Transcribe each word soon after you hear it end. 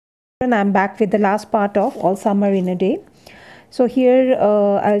And I'm back with the last part of All Summer in a Day. So here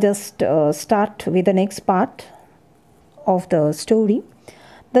I'll just start with the next part of the story.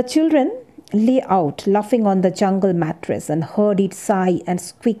 The children lay out laughing on the jungle mattress and heard it sigh and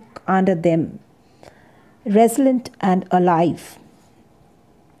squeak under them, resilient and alive.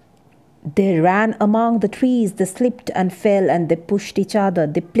 They ran among the trees, they slipped and fell, and they pushed each other.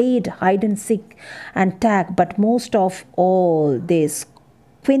 They played hide and seek and tag, but most of all, they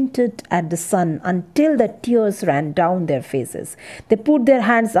squinted at the sun until the tears ran down their faces. They put their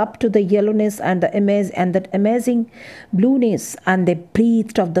hands up to the yellowness and that amazing blueness, and they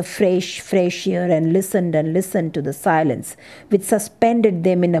breathed of the fresh air and listened to the silence which suspended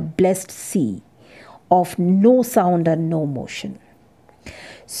them in a blessed sea of no sound and no motion.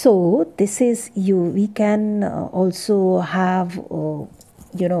 So this is we can also have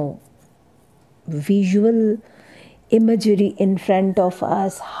visual imagery in front of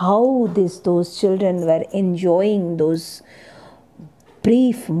us, how those children were enjoying those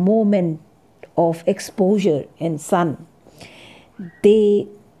brief moment of exposure in sun. They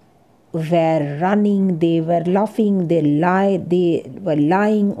were running, they were laughing, they were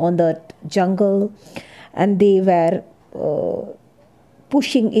lying on the jungle, and they were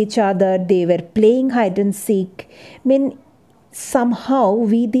pushing each other, they were playing hide and seek. I mean, somehow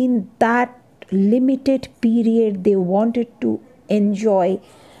within that limited period, they wanted to enjoy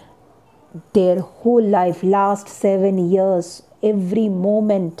their whole life, last 7 years, every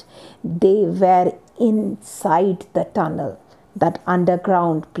moment they were inside the tunnel, that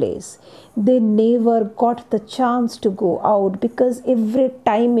underground place. They never got the chance to go out because every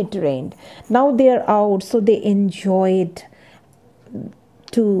time it rained. Now they are out, so they enjoyed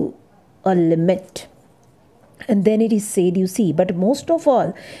to a limit. And then it is said, you see, but most of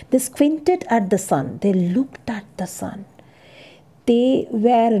all, they squinted at the sun. They looked at the sun. They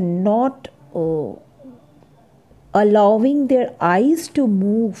were not allowing their eyes to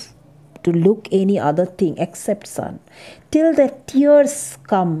move, to look any other thing except sun, till the tears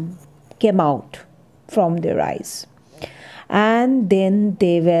came out from their eyes. And then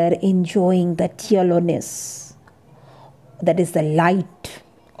they were enjoying that yellowness, that is the light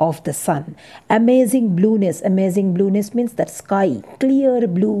of the sun. Amazing blueness means that sky, clear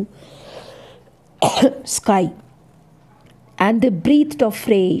blue sky. And they breathed of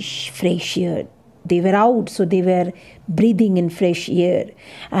fresh air. They were out, so they were breathing in fresh air,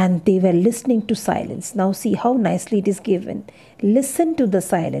 and they were listening to silence. Now see how nicely it is given. Listen to the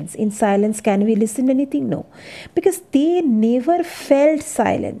silence. In silence, can we listen to anything? No, because they never felt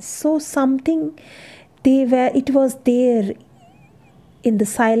silence. So something it was there. In the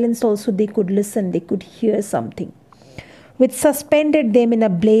silence also they could listen, they could hear something which suspended them in a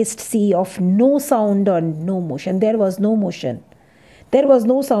blazed sea of no sound or no motion. There was no motion. There was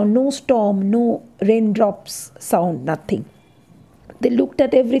no sound, no storm, no raindrops sound, nothing. They looked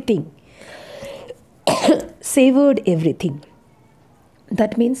at everything, savored everything.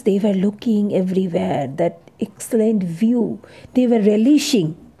 That means they were looking everywhere, that excellent view. They were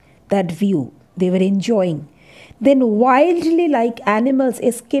relishing that view. They were enjoying. Then wildly like animals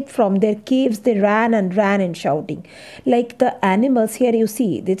escaped from their caves, they ran and shouting. Like the animals, here you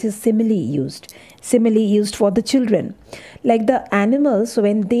see, this is simile used for the children. Like the animals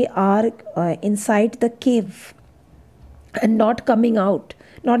when they are inside the cave and not coming out,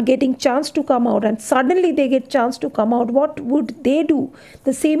 not getting chance to come out, and suddenly they get chance to come out, what would they do?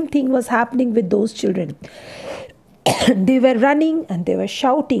 The same thing was happening with those children. They were running and they were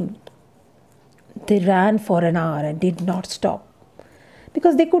shouting. They ran for an hour and did not stop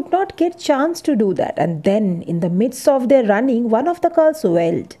because they could not get chance to do that. And then in the midst of their running, one of the girls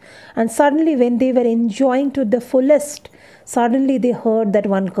wailed, and suddenly when they were enjoying to the fullest, suddenly they heard that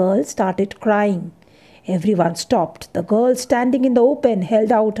one girl started crying. Everyone stopped. The girl standing in the open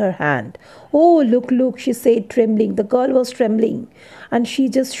held out her hand. "Oh, look," she said, trembling. The girl was trembling and she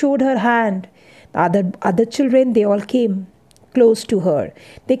just showed her hand. The other children, they all came close to her.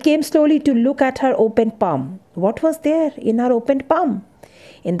 They came slowly to look at her open palm. What was there in her open palm?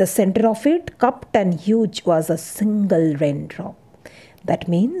 In the center of it, cupped and huge, was a single raindrop. That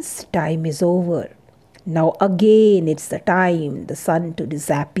means time is over. Now again it's the time, the sun to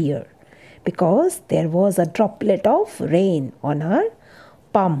disappear, because there was a droplet of rain on her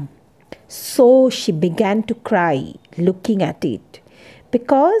palm. So she began to cry, looking at it,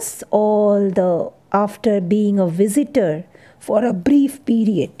 because after being a visitor for a brief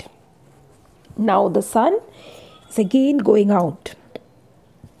period, now the sun is again going out.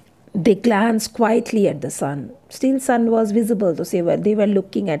 They glanced quietly at the sun. Still sun was visible, so they were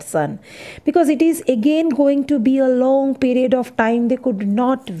looking at sun. Because it is again going to be a long period of time, they could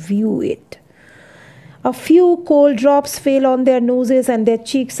not view it. A few cold drops fell on their noses and their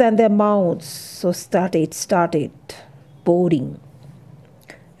cheeks and their mouths. So started pouring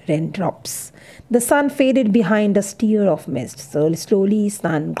raindrops. The sun faded behind a steer of mist. So slowly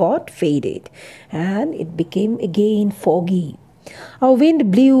sun got faded and it became again foggy. A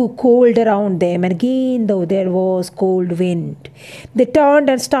wind blew cold around them, and again, though there was cold wind, they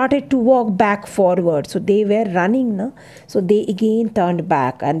turned and started to walk back forward. So they were running, no? So they again turned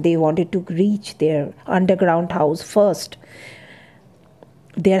back and they wanted to reach their underground house first.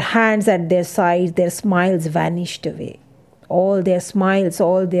 Their hands at their sides, their smiles vanished away. All their smiles,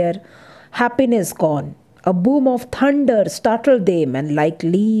 all their happiness gone. A boom of thunder startled them, and like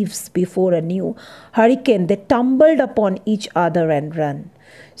leaves before a new hurricane, they tumbled upon each other and ran.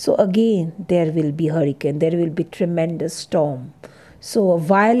 So again, there will be hurricane, there will be tremendous storm. So a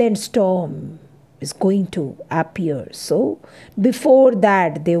violent storm is going to appear. So before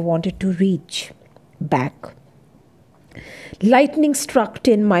that, they wanted to reach back. Lightning struck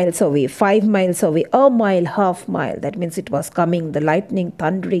 10 miles away, 5 miles away, a mile, half mile. That means it was coming, the lightning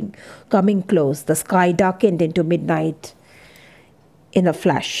thundering, coming close. The sky darkened into midnight in a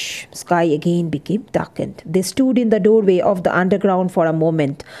flash. Sky again became darkened. They stood in the doorway of the underground for a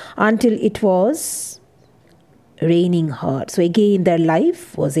moment until it was raining hard. So again their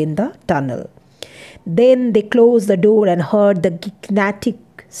life was in the tunnel. Then they closed the door and heard the gigantic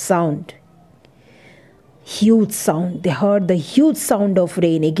sound. Huge sound. They heard the huge sound of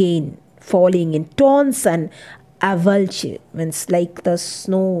rain again falling in torrents and avalanche. Means like the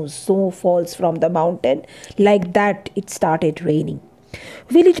snow falls from the mountain. Like that it started raining.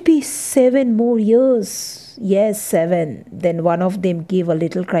 Will it be 7 more years? Yes, 7. Then one of them gave a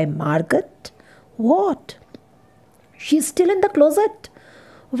little cry. Margaret? What? She's still in the closet.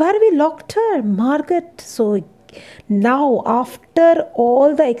 Where we locked her? Margaret. So now, after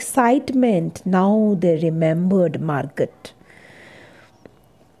all the excitement, now they remembered Margaret.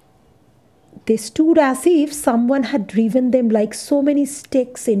 They stood as if someone had driven them like so many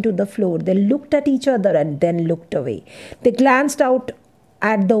sticks into the floor. They looked at each other and then looked away. They glanced out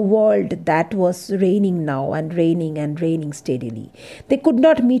at the world that was raining now and raining steadily. They could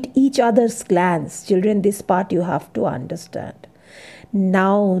not meet each other's glance. Children, this part you have to understand.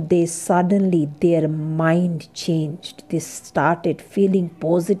 Now they suddenly, their mind changed. They started feeling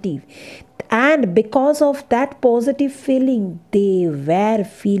positive. And because of that positive feeling, they were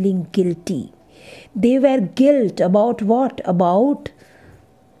feeling guilty. They were guilt about what? About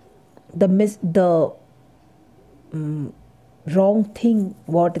the wrong thing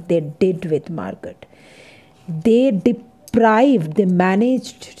what they did with Margaret. They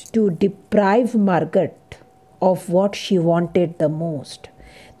managed to deprive Margaret of what she wanted the most.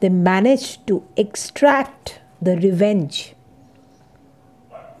 They managed to extract the revenge.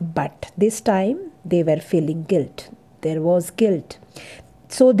 But this time they were feeling guilt. There was guilt.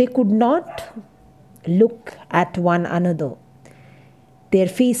 So they could not look at one another. Their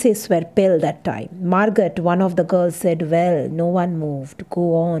faces were pale that time. Margaret, one of the girls, said, "Well, no one moved.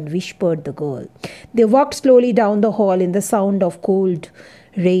 Go on," whispered the girl. They walked slowly down the hall in the sound of cold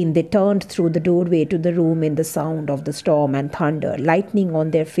rain. They turned through the doorway to the room in the sound of the storm and thunder, lightning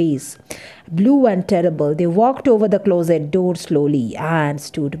on their face, blue and terrible. They walked over the closet door slowly and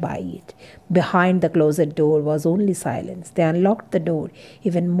stood by it. Behind the closet door was only silence. They unlocked the door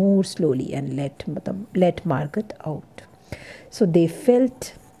even more slowly and let Margaret out. So they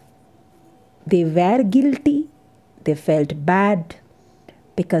felt they were guilty. They felt bad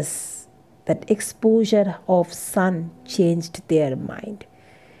because that exposure of sun changed their mind.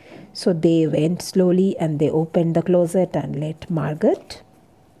 So they went slowly and they opened the closet and let Margaret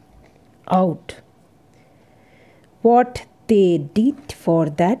out. What they did for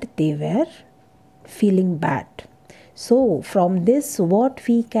that, they were feeling bad. So from this, what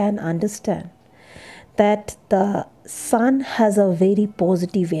we can understand, that the sun has a very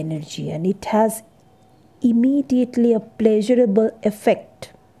positive energy and it has immediately a pleasurable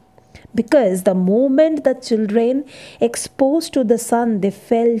effect. Because the moment the children exposed to the sun, they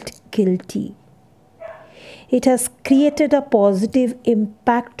felt guilty. It has created a positive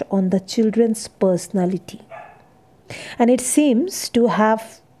impact on the children's personality. And it seems to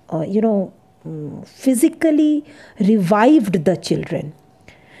have, physically revived the children.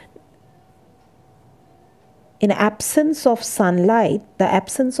 In absence of sunlight, the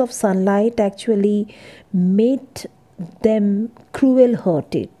absence of sunlight actually made them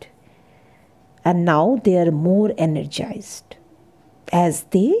cruel-hearted. And now they are more energized. as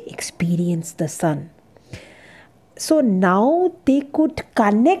they experienced the sun. So now they could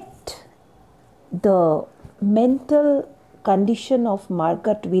connect the mental condition of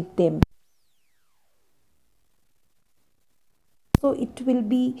Margaret with them. So it will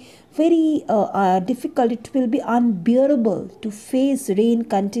be very difficult, it will be unbearable to face rain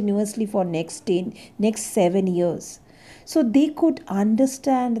continuously for next 7 years. So they could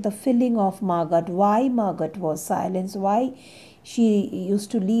understand the feeling of Margaret, why Margaret was silenced, why she used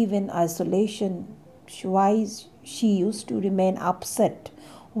to live in isolation, why she used to remain upset,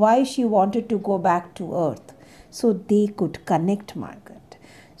 why she wanted to go back to earth. So they could connect Margaret.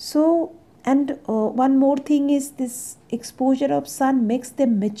 So, and one more thing is, this exposure of sun makes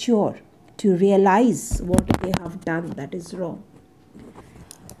them mature to realize what they have done that is wrong.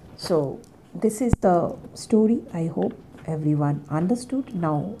 So this is the story. I hope everyone understood.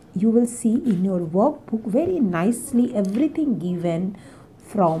 Now you will see in your workbook very nicely everything given.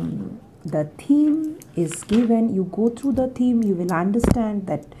 From the theme is given, you go through the theme, you will understand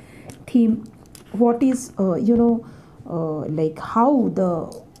that theme, what is like how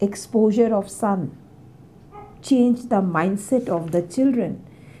the exposure of sun changed the mindset of the children,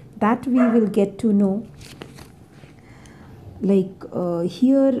 that we will get to know. Like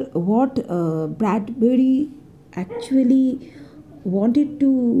here what Bradbury actually wanted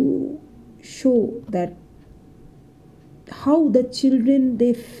to show, that how the children,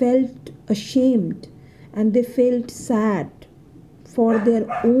 they felt ashamed and they felt sad for their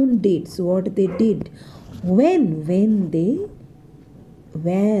own deeds, what they did when they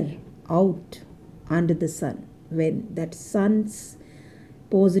were out under the sun, when that sun's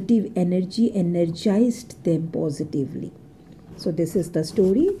positive energy energized them positively. So this is the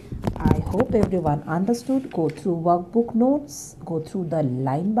story. I hope everyone understood. Go through workbook notes, go through the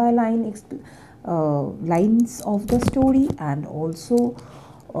line by line lines of the story, and also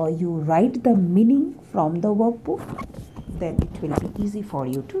you write the meaning from the workbook. Then it will be easy for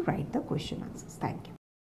you to write the question answers. Thank you.